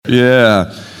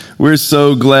Yeah, we're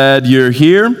so glad you're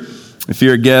here. If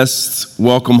you're a guest,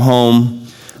 welcome home.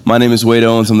 My name is Wade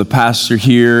Owens. I'm the pastor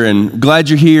here, and glad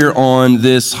you're here on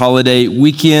this holiday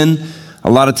weekend.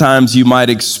 A lot of times you might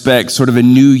expect sort of a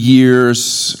New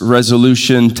Year's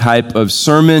resolution type of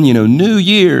sermon, New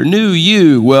Year, new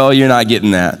you. Well, you're not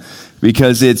getting that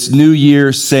because it's New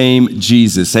Year, same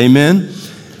Jesus. Amen?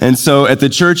 And so at the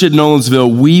church at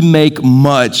Nolensville, we make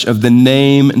much of the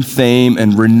name and fame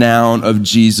and renown of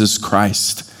Jesus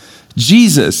Christ.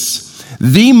 Jesus,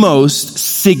 the most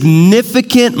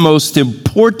significant, most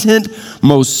important,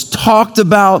 most talked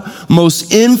about,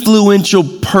 most influential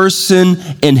person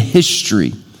in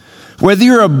history. Whether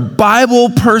you're a Bible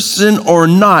person or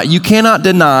not, you cannot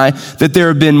deny that there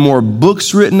have been more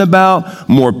books written about,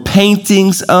 more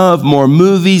paintings of, more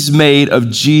movies made of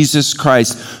Jesus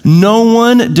Christ. No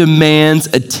one demands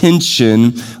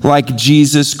attention like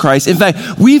Jesus Christ. In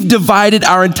fact, we've divided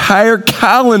our entire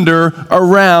calendar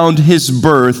around his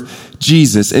birth,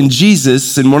 Jesus. And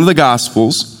Jesus, in one of the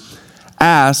Gospels,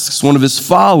 asks one of his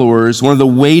followers one of the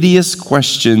weightiest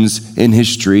questions in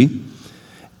history.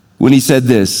 When he said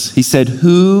this, he said,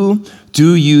 "Who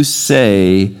do you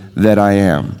say that I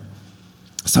am?"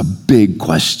 It's a big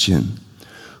question.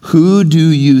 Who do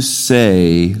you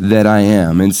say that I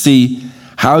am? And see,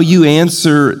 how you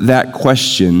answer that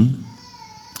question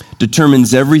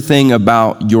determines everything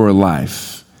about your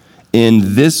life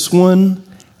in this one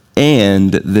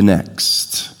and the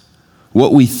next.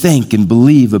 What we think and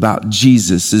believe about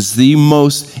Jesus is the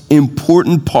most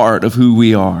important part of who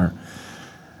we are.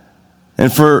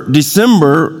 And for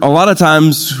December, a lot of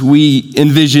times we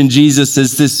envision Jesus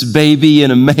as this baby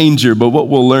in a manger, but what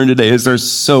we'll learn today is there's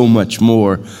so much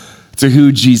more to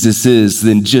who Jesus is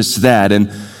than just that.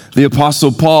 And the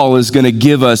Apostle Paul is going to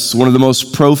give us one of the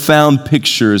most profound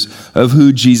pictures of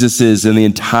who Jesus is in the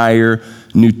entire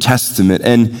New Testament.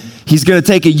 And he's going to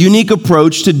take a unique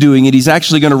approach to doing it. He's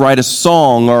actually going to write a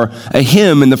song or a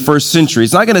hymn in the first century.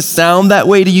 It's not going to sound that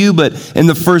way to you, but in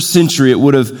the first century, it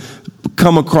would have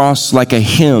come across like a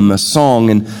hymn, a song.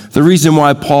 And the reason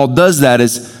why Paul does that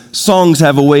is songs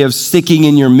have a way of sticking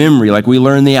in your memory. Like we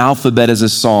learn the alphabet as a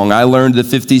song. I learned the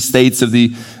 50 states of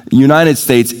the United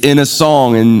States in a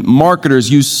song, and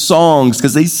marketers use songs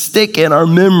because they stick in our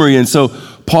memory. And so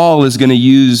Paul is going to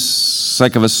use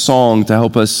like of a song to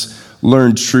help us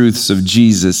learn truths of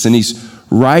Jesus. And he's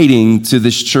writing to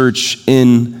this church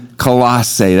in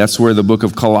Colossae. That's where the book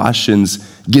of Colossians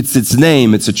gets its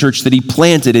name. It's a church that he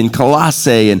planted in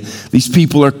Colossae, and these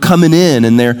people are coming in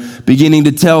and they're beginning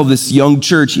to tell this young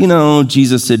church,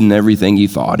 Jesus isn't everything you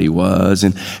thought he was,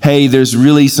 and hey, there's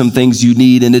really some things you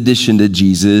need in addition to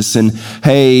Jesus, and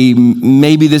hey,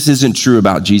 maybe this isn't true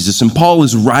about Jesus. And Paul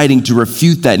is writing to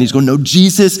refute that, and he's going, no,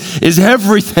 Jesus is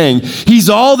everything. He's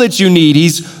all that you need.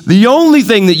 He's the only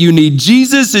thing that you need,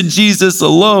 Jesus and Jesus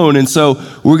alone. And so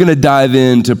we're going to dive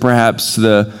into perhaps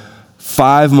the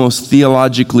 5 most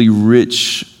theologically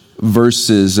rich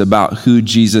verses about who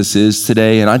Jesus is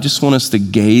today. And I just want us to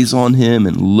gaze on him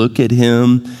and look at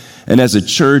him. And as a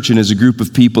church and as a group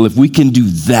of people, if we can do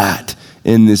that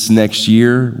in this next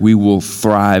year, we will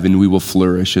thrive and we will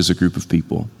flourish as a group of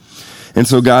people. And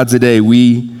so God, today,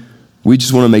 we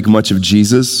just want to make much of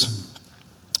Jesus.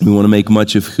 We want to make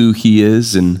much of who he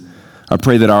is. And I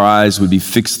pray that our eyes would be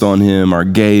fixed on him. Our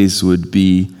gaze would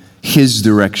be his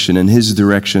direction and his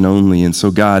direction only. And so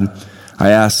God,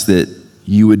 I ask that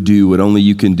you would do what only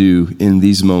you can do in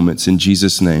these moments in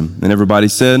Jesus' name. And everybody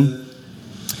said?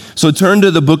 So turn to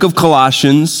the book of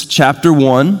Colossians, chapter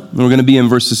 1. And we're going to be in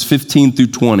verses 15 through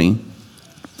 20.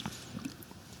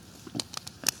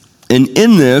 And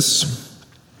in this,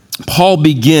 Paul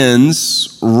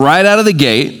begins right out of the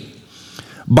gate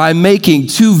by making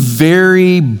 2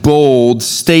 very bold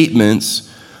statements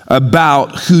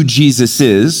about who Jesus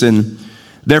is. And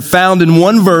they're found in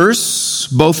one verse,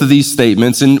 both of these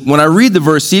statements. And when I read the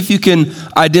verse, see if you can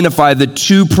identify the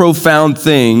 2 profound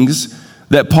things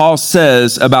that Paul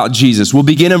says about Jesus. We'll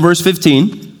begin in verse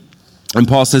 15. And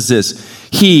Paul says this: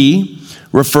 he,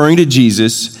 referring to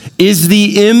Jesus, is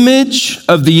the image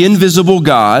of the invisible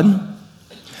God,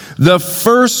 the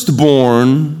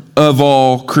firstborn of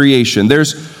all creation.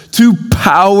 There's 2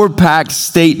 power-packed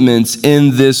statements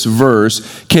in this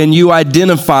verse. Can you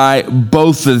identify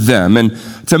both of them? And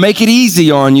to make it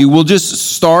easy on you, we'll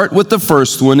just start with the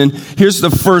first one. And here's the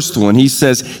first one. He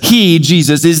says, he,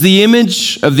 Jesus, is the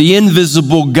image of the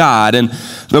invisible God. And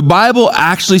the Bible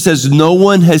actually says no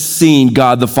one has seen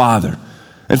God the Father.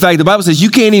 In fact, the Bible says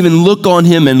you can't even look on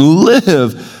him and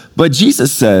live. But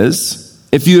Jesus says,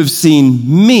 if you have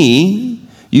seen me,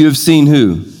 you have seen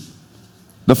who?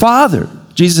 The Father.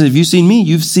 Jesus, if you've seen me,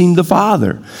 you've seen the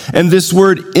Father. And this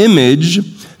word image,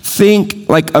 think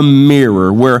like a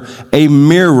mirror, where a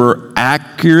mirror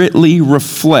accurately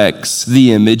reflects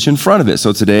the image in front of it.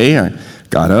 So today I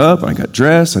got up, I got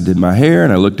dressed, I did my hair,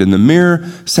 and I looked in the mirror.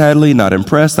 Sadly, not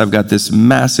impressed. I've got this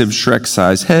massive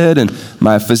Shrek-sized head, and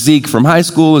my physique from high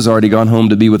school has already gone home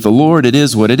to be with the Lord. It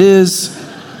is what it is.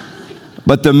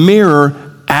 But the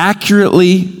mirror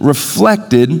accurately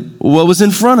reflected what was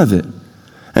in front of it.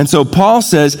 And so Paul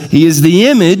says he is the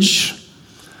image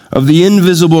of the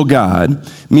invisible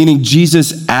God, meaning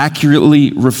Jesus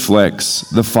accurately reflects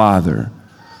the Father.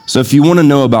 So if you want to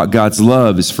know about God's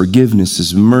love, his forgiveness,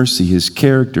 his mercy, his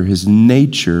character, his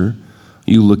nature,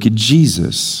 you look at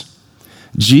Jesus.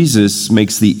 Jesus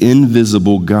makes the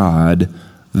invisible God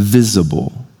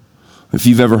visible. If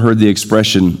you've ever heard the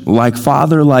expression, like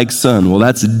father, like son, well,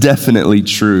 that's definitely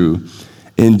true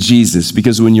in Jesus,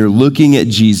 because when you're looking at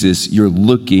Jesus, you're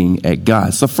looking at God.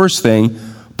 It's the first thing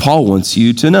Paul wants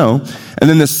you to know. And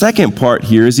then the second part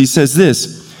here is he says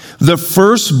this, the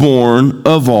firstborn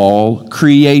of all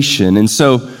creation. And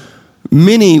so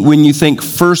many, when you think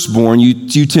firstborn,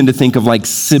 you tend to think of like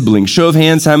siblings. Show of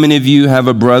hands, how many of you have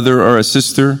a brother or a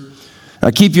sister?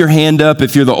 Now keep your hand up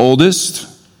if you're the oldest.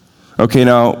 Okay,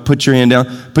 now put your hand down.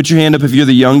 Put your hand up if you're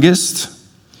the youngest.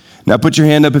 Now put your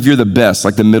hand up if you're the best,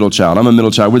 like the middle child. I'm a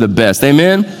middle child. We're the best.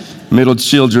 Amen? Middle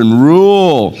children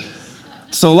rule.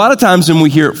 So a lot of times when we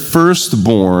hear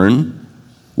firstborn,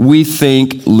 we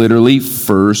think literally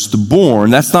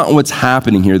firstborn. That's not what's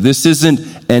happening here. This isn't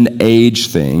an age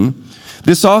thing.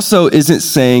 This also isn't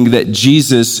saying that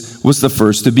Jesus was the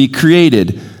first to be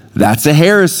created. That's a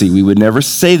heresy. We would never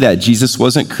say that. Jesus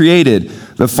wasn't created.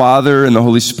 The Father and the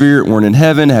Holy Spirit weren't in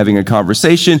heaven having a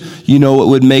conversation. You know what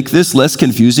would make this less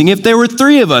confusing? If there were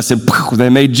three of us and they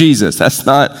made Jesus. That's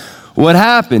not what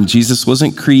happened. Jesus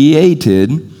wasn't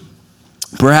created.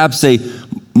 Perhaps a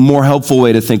more helpful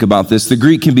way to think about this, the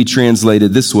Greek can be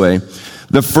translated this way,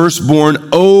 the firstborn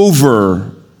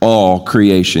over all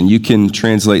creation. You can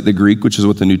translate the Greek, which is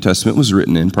what the New Testament was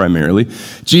written in primarily.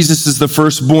 Jesus is the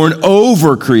firstborn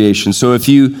over creation. So if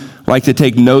you like to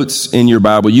take notes in your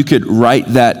Bible, you could write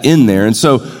that in there. And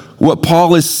so what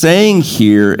Paul is saying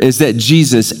here is that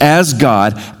Jesus, as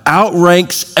God,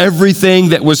 outranks everything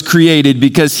that was created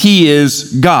because he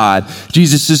is God.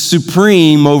 Jesus is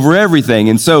supreme over everything.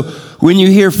 And so when you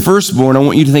hear firstborn, I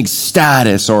want you to think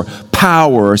status or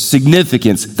power or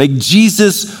significance. Think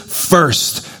Jesus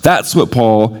first. That's what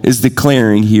Paul is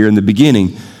declaring here in the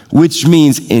beginning, which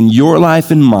means in your life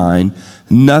and mine,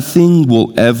 nothing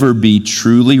will ever be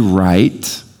truly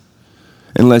right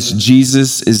unless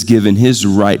Jesus is given his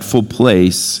rightful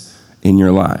place in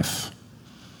your life.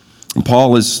 And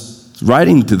Paul is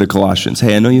writing to the Colossians,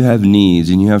 hey, I know you have needs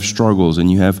and you have struggles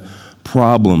and you have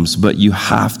problems, but you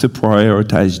have to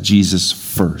prioritize Jesus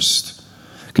first,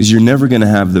 because you're never going to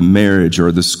have the marriage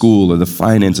or the school or the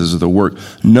finances or the work.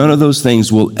 None of those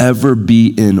things will ever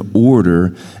be in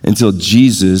order until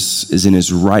Jesus is in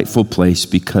his rightful place,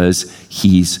 because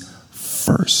he's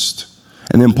first.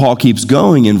 And then Paul keeps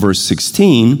going in verse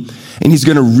 16, and he's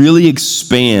going to really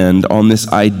expand on this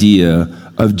idea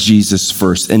of Jesus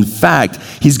first. In fact,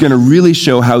 he's going to really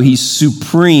show how he's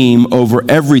supreme over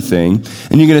everything.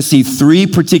 And you're going to see three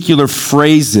particular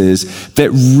phrases that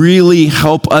really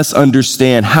help us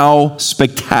understand how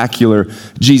spectacular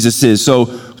Jesus is.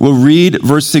 So we'll read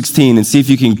verse 16 and see if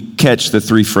you can catch the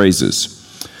three phrases.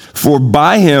 For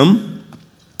by him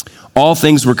all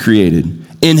things were created,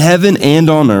 in heaven and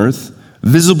on earth,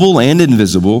 visible and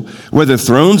invisible, whether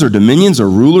thrones or dominions or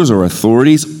rulers or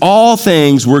authorities, all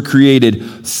things were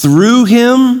created through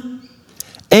him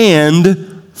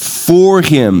and for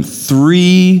him.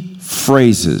 Three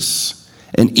phrases.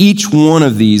 And each one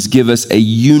of these give us a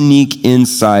unique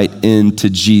insight into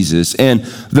Jesus. And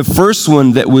the first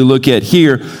one that we look at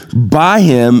here, by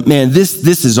him, man,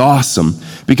 this is awesome,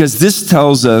 because this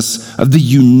tells us of the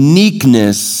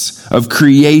uniqueness of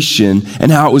creation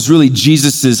and how it was really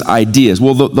Jesus's ideas.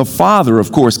 Well, the Father,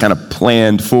 of course, kind of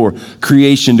planned for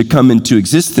creation to come into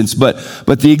existence, but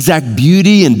the exact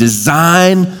beauty and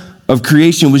design of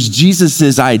creation was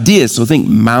Jesus's ideas. So think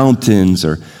mountains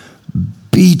or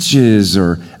beaches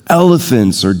or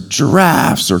elephants or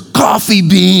giraffes or coffee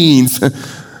beans.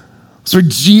 Those are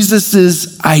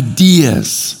Jesus's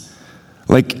ideas.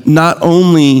 Like, not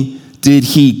only did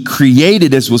he create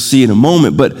it, as we'll see in a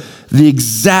moment, but the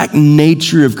exact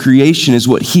nature of creation is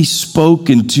what he spoke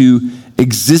into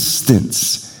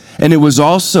existence. And it was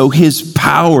also his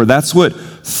power. That's what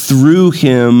through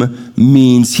him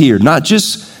means here. Not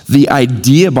just the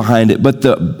idea behind it, but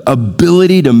the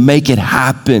ability to make it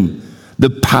happen. The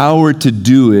power to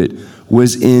do it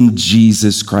was in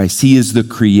Jesus Christ. He is the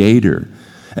creator.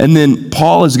 And then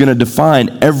Paul is going to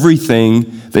define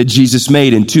everything that Jesus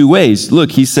made in two ways.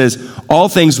 Look, he says, all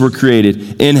things were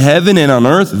created in heaven and on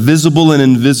earth, visible and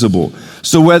invisible.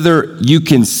 So whether you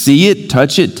can see it,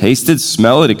 touch it, taste it,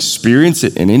 smell it, experience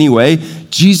it in any way,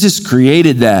 Jesus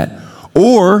created that.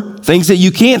 Or things that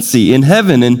you can't see in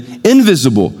heaven and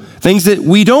invisible, things that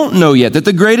we don't know yet, that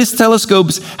the greatest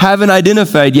telescopes haven't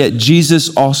identified yet,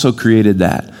 Jesus also created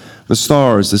that. The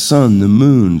stars, the sun, the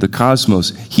moon, the cosmos,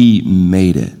 he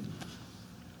made it.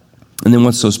 And then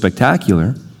what's so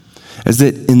spectacular is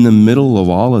that in the middle of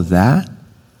all of that,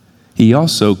 he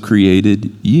also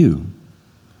created you.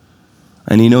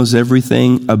 And he knows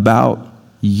everything about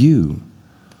you.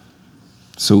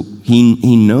 So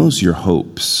he knows your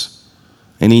hopes,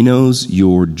 and he knows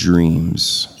your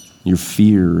dreams, your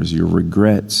fears, your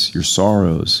regrets, your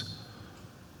sorrows.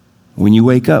 When you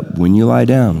wake up, when you lie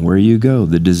down, where you go,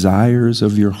 the desires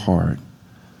of your heart.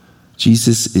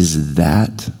 Jesus is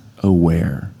that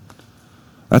aware.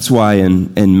 That's why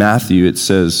in Matthew it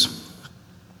says,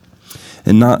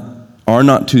 are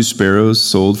not two sparrows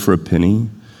sold for a penny?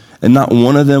 And not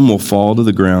one of them will fall to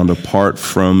the ground apart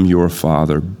from your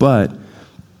Father. But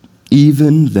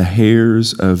even the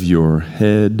hairs of your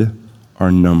head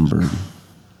are numbered.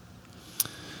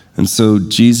 And so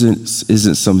Jesus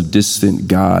isn't some distant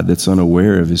God that's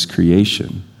unaware of his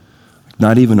creation.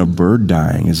 Not even a bird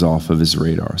dying is off of his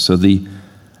radar. So the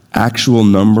actual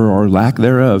number or lack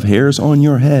thereof, hairs on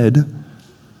your head,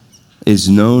 is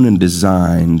known and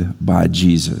designed by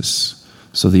Jesus.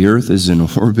 So the earth is in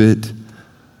orbit.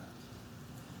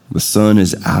 The sun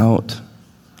is out.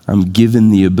 I'm given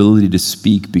the ability to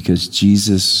speak because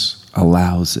Jesus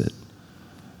allows it.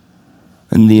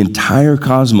 And the entire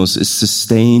cosmos is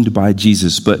sustained by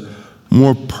Jesus. But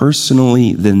more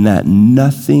personally than that,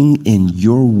 nothing in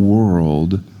your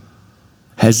world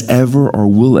has ever or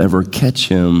will ever catch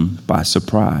him by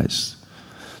surprise.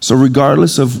 So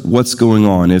regardless of what's going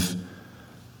on, if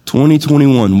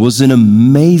 2021 was an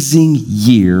amazing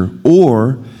year,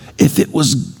 or if it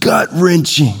was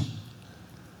gut-wrenching,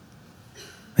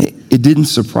 it didn't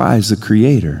surprise the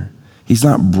Creator. He's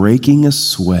not breaking a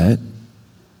sweat.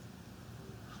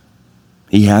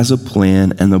 He has a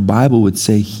plan, and the Bible would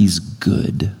say he's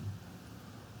good.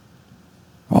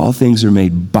 All things are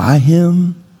made by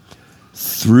him,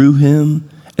 through him,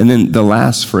 and then the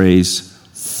last phrase,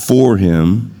 for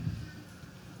him,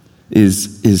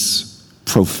 is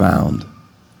profound.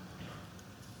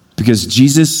 Because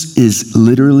Jesus is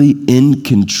literally in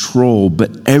control,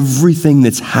 but everything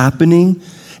that's happening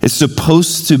is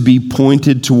supposed to be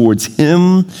pointed towards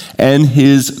him and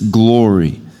his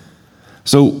glory.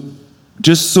 So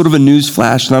just sort of a news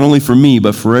flash, not only for me,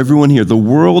 but for everyone here. The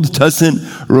world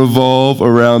doesn't revolve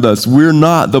around us. We're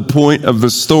not the point of the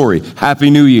story. Happy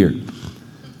New Year.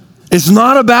 It's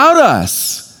not about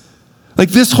us. Like,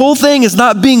 this whole thing is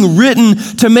not being written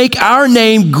to make our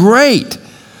name great.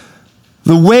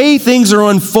 The way things are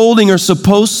unfolding are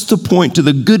supposed to point to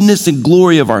the goodness and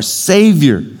glory of our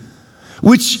Savior,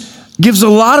 which gives a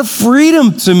lot of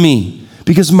freedom to me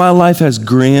because my life has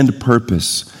grand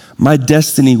purpose. My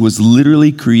destiny was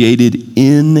literally created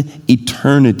in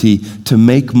eternity to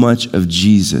make much of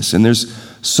Jesus. And there's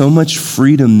so much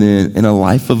freedom then in a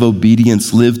life of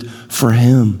obedience lived for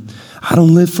him. I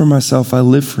don't live for myself, I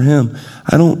live for him.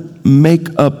 I don't make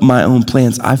up my own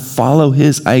plans. I follow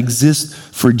his. I exist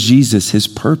for Jesus, his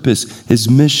purpose, his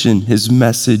mission, his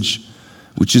message,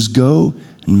 which is go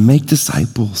and make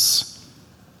disciples.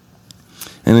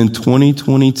 And in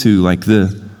 2022, like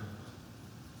the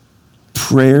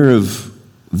prayer of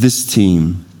this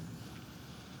team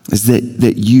is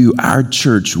that you, our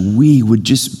church, we would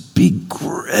just be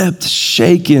gripped,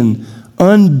 shaken,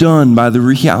 undone by the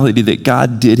reality that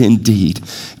God did indeed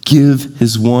give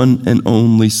his one and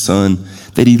only Son,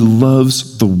 that he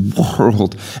loves the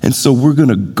world. And so we're going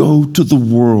to go to the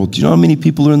world. Do you know how many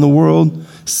people are in the world?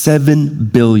 7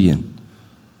 billion.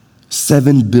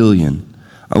 7 billion.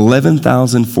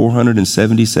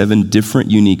 11,477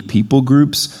 different unique people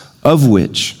groups, of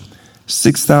which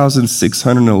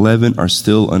 6,611 are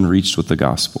still unreached with the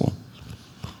gospel.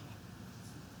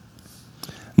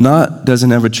 Not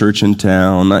doesn't have a church in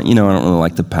town, not, I don't really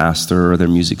like the pastor, or their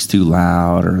music's too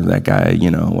loud, or that guy,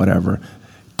 whatever.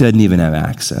 Doesn't even have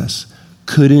access.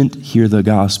 Couldn't hear the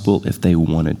gospel if they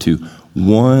wanted to.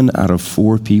 1 out of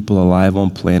 4 people alive on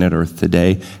planet Earth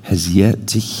today has yet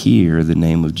to hear the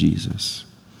name of Jesus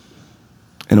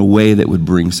in a way that would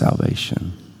bring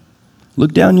salvation.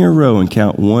 Look down your row and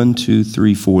count 1, 2,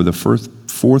 3, 4. The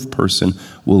fourth person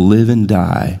will live and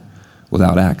die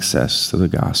without access to the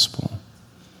gospel.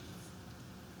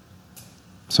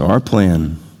 So our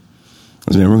plan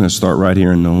is, man, we're going to start right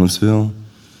here in Nolensville.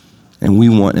 And we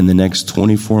want in the next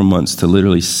 24 months to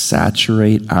literally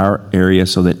saturate our area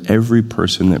so that every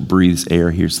person that breathes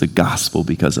air hears the gospel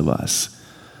because of us.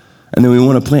 And then we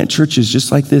want to plant churches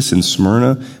just like this in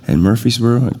Smyrna and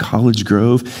Murfreesboro and College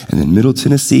Grove and then Middle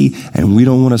Tennessee. And we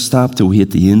don't want to stop till we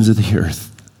hit the ends of the earth.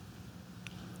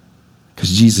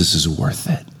 Because Jesus is worth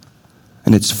it.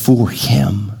 And it's for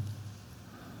him.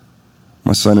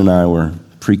 My son and I were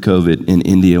pre-COVID in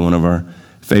India, one of our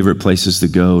favorite places to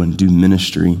go and do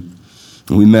ministry.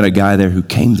 And we met a guy there who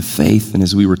came to faith, and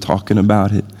as we were talking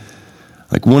about it,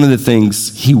 like one of the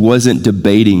things he wasn't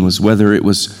debating was whether it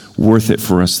was worth it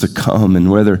for us to come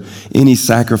and whether any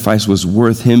sacrifice was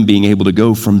worth him being able to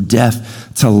go from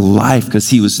death to life because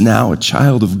he was now a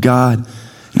child of God. And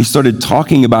he started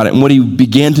talking about it, and what he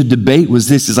began to debate was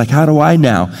this, is like, how do I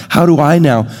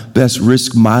now best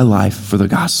risk my life for the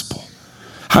gospel?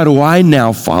 How do I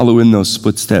now follow in those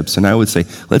footsteps? And I would say,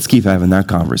 let's keep having that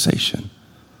conversation.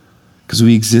 Because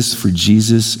we exist for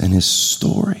Jesus and his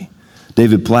story.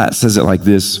 David Platt says it like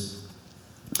this.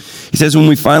 He says, when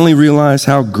we finally realize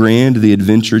how grand the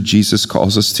adventure Jesus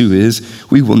calls us to is,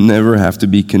 we will never have to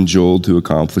be cajoled to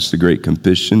accomplish the Great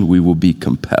Commission. We will be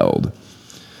compelled.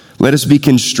 Let us be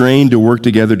constrained to work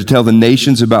together to tell the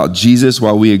nations about Jesus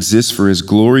while we exist for his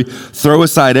glory. Throw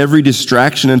aside every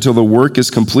distraction until the work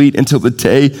is complete, until the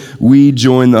day we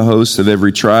join the hosts of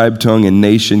every tribe, tongue, and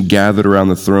nation gathered around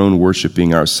the throne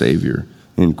worshiping our Savior.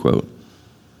 End quote.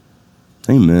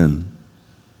 Amen.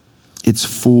 It's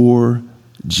for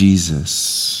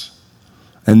Jesus.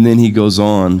 And then he goes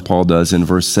on, Paul does in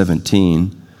verse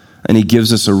 17, and he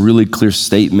gives us a really clear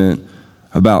statement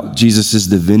about Jesus'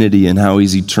 divinity and how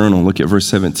he's eternal. Look at verse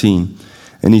 17.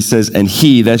 And he says, and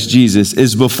he, that's Jesus,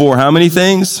 is before how many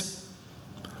things?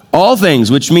 All things,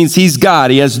 which means he's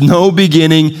God. He has no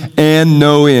beginning and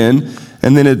no end.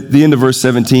 And then at the end of verse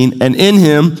 17, and in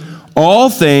him all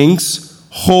things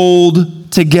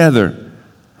hold together.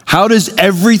 How does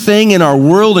everything in our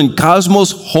world and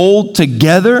cosmos hold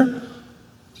together?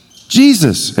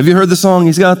 Jesus. Have you heard the song?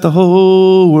 He's got the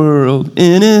whole world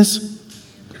in his.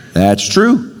 That's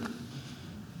true.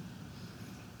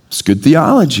 It's good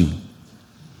theology.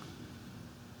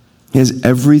 He has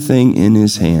everything in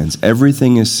his hands.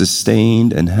 Everything is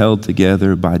sustained and held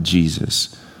together by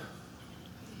Jesus.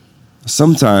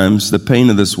 Sometimes the pain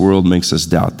of this world makes us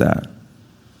doubt that.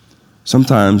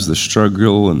 Sometimes the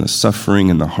struggle and the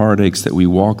suffering and the heartaches that we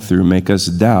walk through make us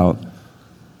doubt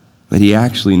that he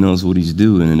actually knows what he's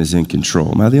doing and is in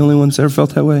control. Am I the only one that's ever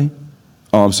felt that way?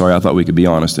 Oh, I'm sorry. I thought we could be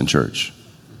honest in church.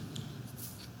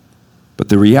 But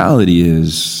the reality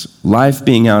is, life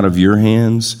being out of your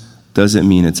hands doesn't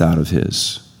mean it's out of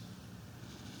his.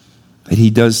 That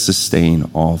he does sustain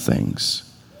all things.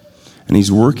 And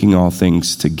he's working all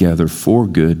things together for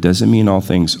good. Doesn't mean all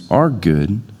things are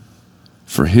good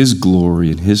for his glory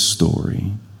and his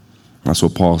story. That's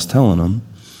what Paul's telling them.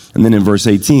 And then in verse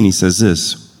 18, he says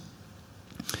this,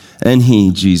 and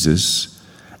he, Jesus,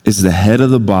 is the head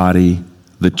of the body,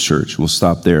 the church. We'll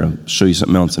stop there. I'll show you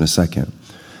something else in a second.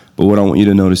 But what I want you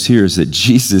to notice here is that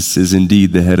Jesus is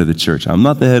indeed the head of the church. I'm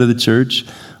not the head of the church.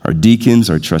 Our deacons,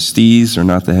 our trustees are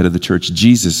not the head of the church.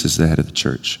 Jesus is the head of the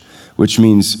church, which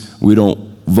means we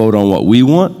don't vote on what we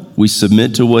want. We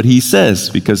submit to what he says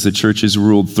because the church is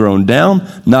ruled throne down,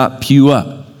 not pew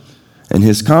up. And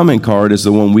his comment card is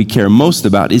the one we care most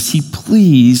about. Is he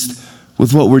pleased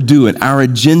with what we're doing? Our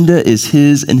agenda is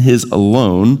his and his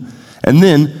alone. And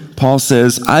then Paul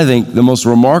says, I think the most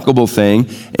remarkable thing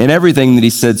in everything that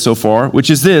he said so far, which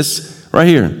is this right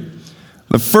here.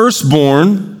 The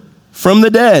firstborn from the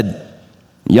dead.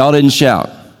 Y'all didn't shout.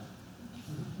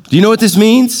 Do you know what this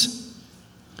means?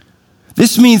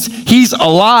 This means he's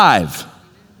alive.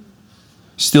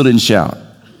 Still didn't shout.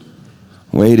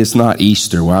 Wait, it's not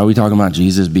Easter. Why are we talking about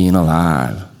Jesus being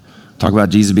alive? Talk about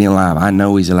Jesus being alive. I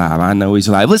know he's alive. I know he's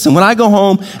alive. Listen, when I go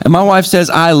home and my wife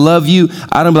says, I love you,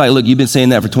 I don't be like, look, you've been saying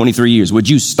that for 23 years. Would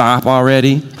you stop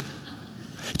already?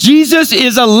 Jesus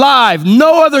is alive.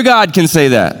 No other God can say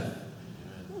that.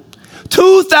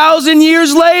 2,000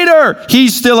 years later,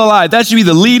 he's still alive. That should be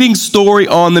the leading story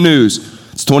on the news.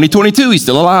 It's 2022. He's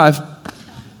still alive.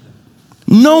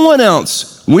 No one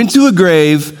else went to a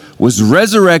grave, was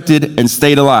resurrected, and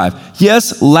stayed alive.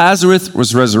 Yes, Lazarus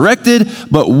was resurrected,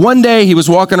 but one day he was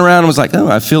walking around and was like, oh,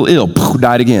 I feel ill.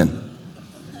 Died again.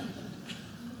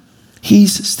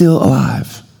 He's still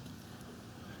alive.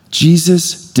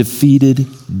 Jesus defeated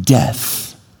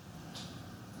death.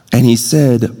 And he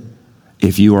said,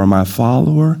 if you are my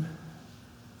follower,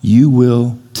 you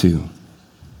will too.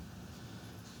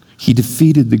 He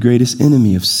defeated the greatest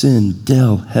enemy of sin,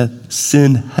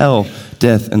 hell,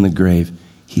 death, and the grave.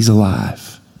 He's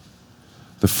alive.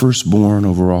 The firstborn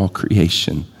over all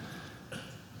creation.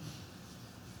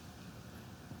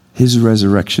 His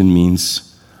resurrection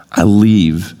means I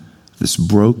leave this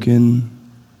broken,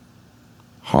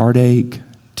 heartache,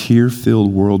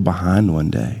 tear-filled world behind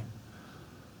one day.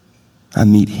 I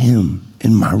meet him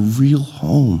in my real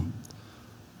home.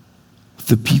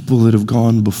 The people that have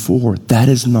gone before. That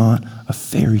is not a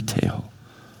fairy tale.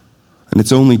 And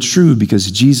it's only true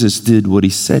because Jesus did what he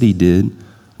said he did,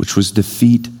 which was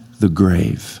defeat the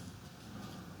grave.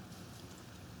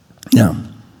 Now,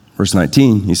 verse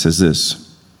 19, he says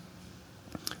this,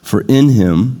 for in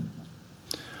him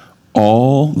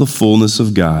all the fullness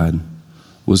of God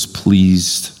was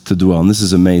pleased to dwell. And this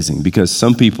is amazing because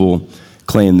some people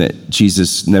claim that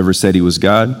Jesus never said he was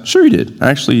God. Sure he did.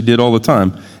 Actually, he did all the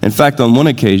time. In fact, on one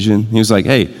occasion, he was like,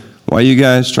 hey, why are you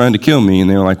guys trying to kill me? And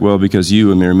they were like, well, because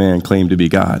you, a mere man, claim to be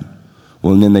God.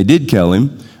 Well, and then they did kill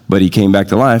him, but he came back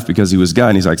to life because he was God.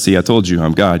 And he's like, see, I told you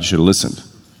I'm God. You should have listened.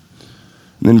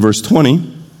 And then verse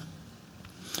 20,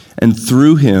 and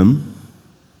through him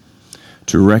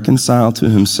to reconcile to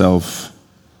himself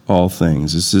all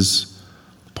things. This is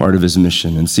part of his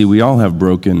mission. And see, we all have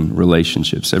broken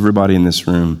relationships. Everybody in this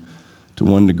room, to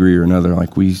one degree or another,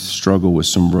 like we struggle with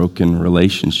some broken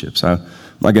relationships. I'm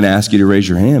not going to ask you to raise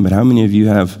your hand, but how many of you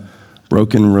have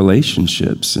broken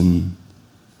relationships? And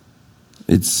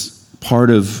it's part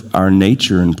of our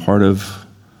nature and part of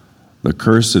the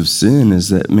curse of sin is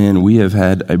that, man, we have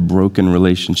had a broken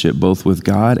relationship both with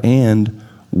God and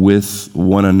with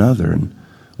one another. And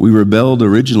we rebelled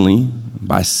originally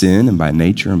by sin and by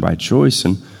nature and by choice,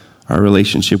 and our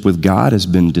relationship with God has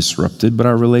been disrupted, but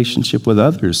our relationship with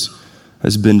others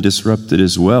has been disrupted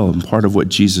as well. And part of what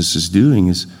Jesus is doing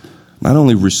is not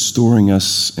only restoring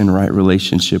us in right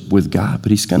relationship with God, but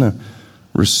he's going to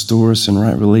restore us in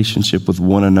right relationship with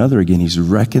one another again. He's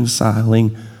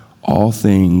reconciling all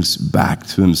things back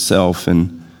to himself,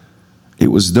 and it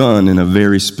was done in a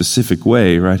very specific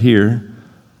way right here,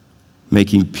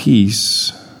 making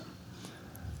peace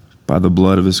by the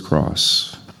blood of his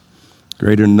cross.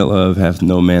 Greater love hath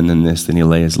no man than this, than he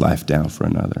lay his life down for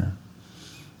another.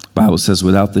 The Bible says,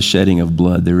 without the shedding of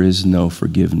blood, there is no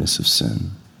forgiveness of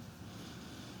sin.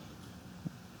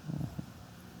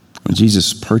 When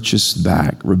Jesus purchased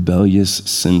back rebellious,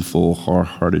 sinful,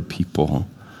 hard-hearted people,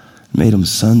 made them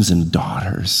sons and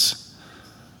daughters,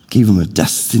 gave them a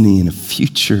destiny and a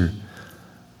future,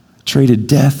 traded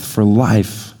death for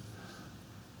life,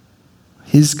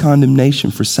 his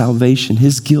condemnation for salvation,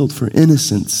 his guilt for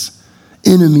innocence,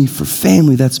 enemy for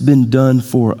family. That's been done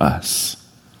for us.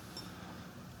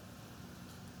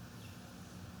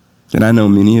 And I know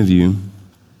many of you,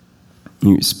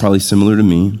 it's probably similar to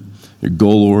me. You're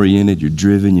goal-oriented, you're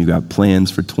driven, you got plans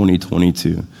for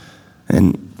 2022.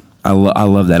 And I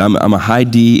love that. I'm a high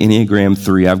D, Enneagram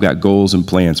 3. I've got goals and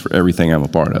plans for everything I'm a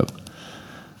part of.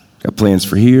 Got plans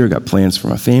for here, got plans for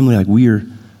my family. Like we're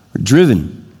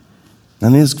driven. I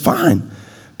mean, it's fine.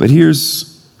 But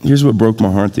here's what broke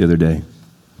my heart the other day.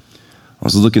 I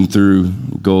was looking through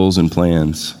goals and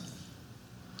plans.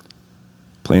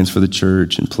 Plans for the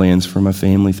church and plans for my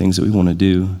family, things that we want to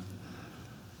do.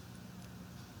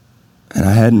 And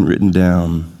I hadn't written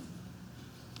down,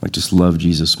 like, just love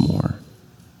Jesus more.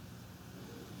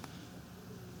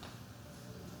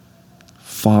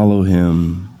 Follow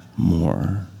him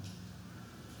more.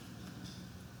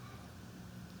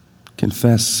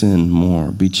 Confess sin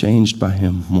more. Be changed by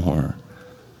him more.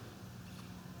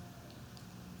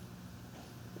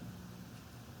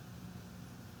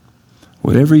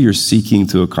 Whatever you're seeking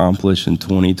to accomplish in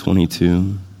 2022,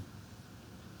 no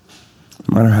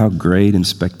matter how great and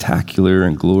spectacular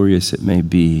and glorious it may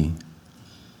be,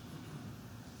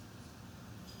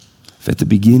 if at the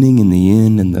beginning and the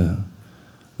end and the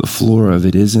floor of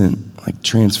it isn't like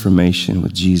transformation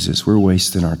with Jesus, we're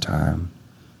wasting our time.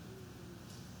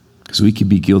 Because we could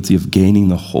be guilty of gaining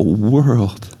the whole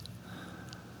world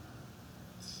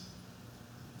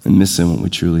and missing what we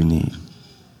truly need.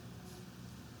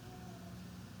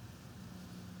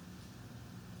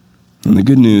 And the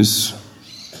good news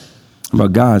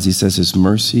about God is he says his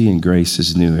mercy and grace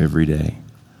is new every day.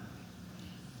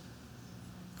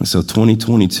 And so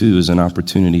 2022 is an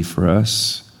opportunity for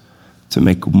us to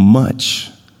make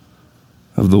much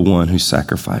of the one who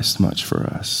sacrificed much for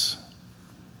us.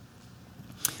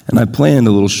 And I planned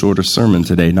a little shorter sermon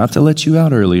today, not to let you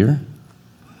out earlier,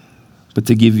 but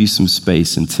to give you some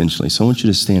space intentionally. So I want you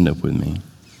to stand up with me.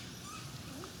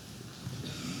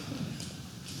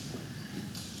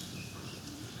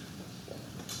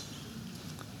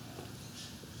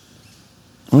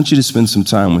 I want you to spend some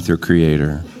time with your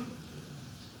Creator.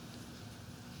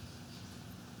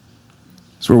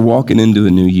 So we're walking into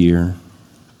a new year.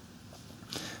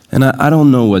 And I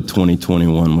don't know what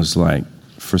 2021 was like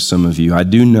for some of you. I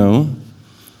do know,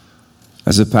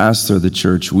 as a pastor of the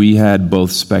church, we had both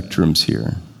spectrums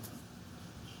here.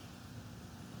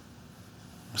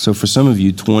 So for some of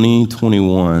you,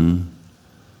 2021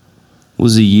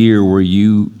 was a year where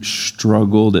you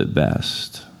struggled at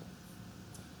best.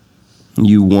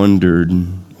 You wondered,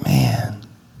 man,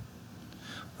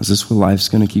 is this what life's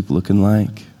going to keep looking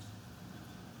like?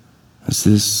 Is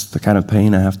this the kind of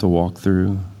pain I have to walk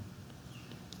through?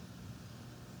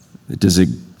 Does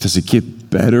it get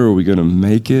better? Are we going to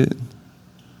make it?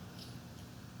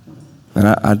 And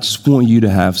I just want you to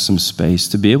have some space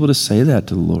to be able to say that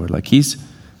to the Lord. Like He's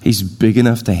big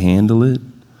enough to handle it,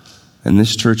 and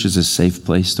this church is a safe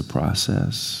place to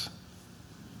process.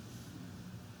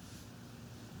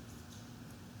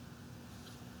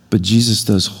 But Jesus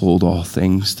does hold all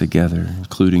things together,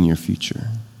 including your future.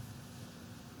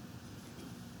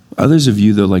 Others of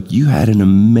you, though, like you had an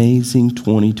amazing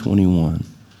 2021.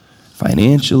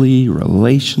 Financially,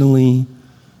 relationally,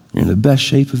 you're in the best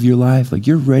shape of your life. Like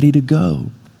you're ready to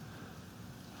go.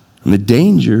 And the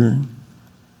danger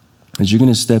is you're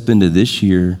going to step into this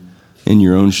year in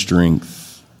your own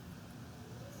strength.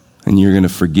 And you're going to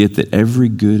forget that every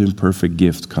good and perfect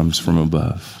gift comes from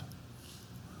above.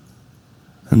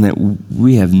 And that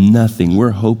we have nothing.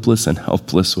 We're hopeless and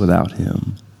helpless without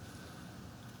Him.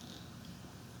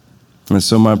 And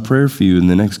so my prayer for you in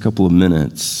the next couple of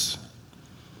minutes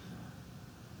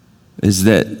is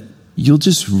that you'll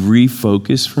just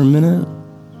refocus for a minute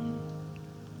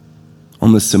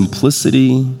on the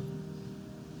simplicity,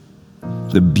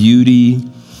 the beauty,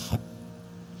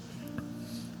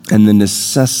 and the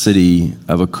necessity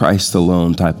of a Christ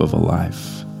alone type of a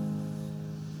life.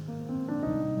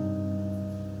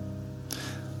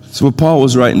 So what Paul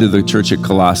was writing to the church at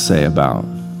Colossae about,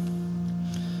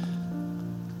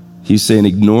 he's saying,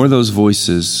 ignore those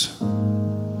voices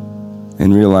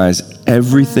and realize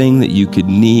everything that you could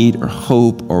need or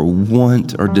hope or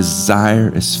want or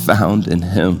desire is found in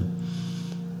Him.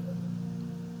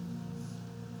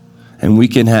 And we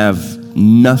can have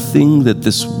nothing that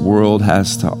this world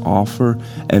has to offer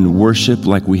and worship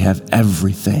like we have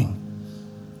everything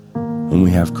when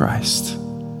we have Christ.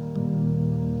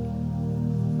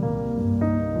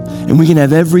 And we can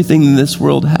have everything this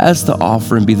world has to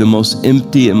offer and be the most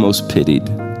empty and most pitied.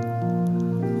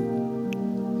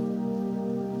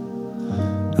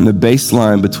 And the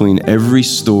baseline between every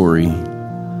story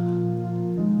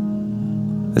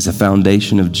is a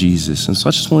foundation of Jesus. And so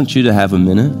I just want you to have a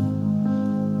minute.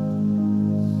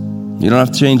 You don't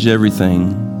have to change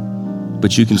everything,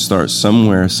 but you can start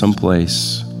somewhere,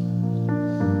 someplace,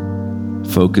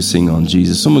 focusing on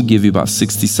Jesus. So I'm going to give you about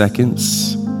 60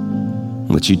 seconds.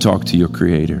 Let you talk to your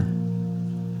Creator.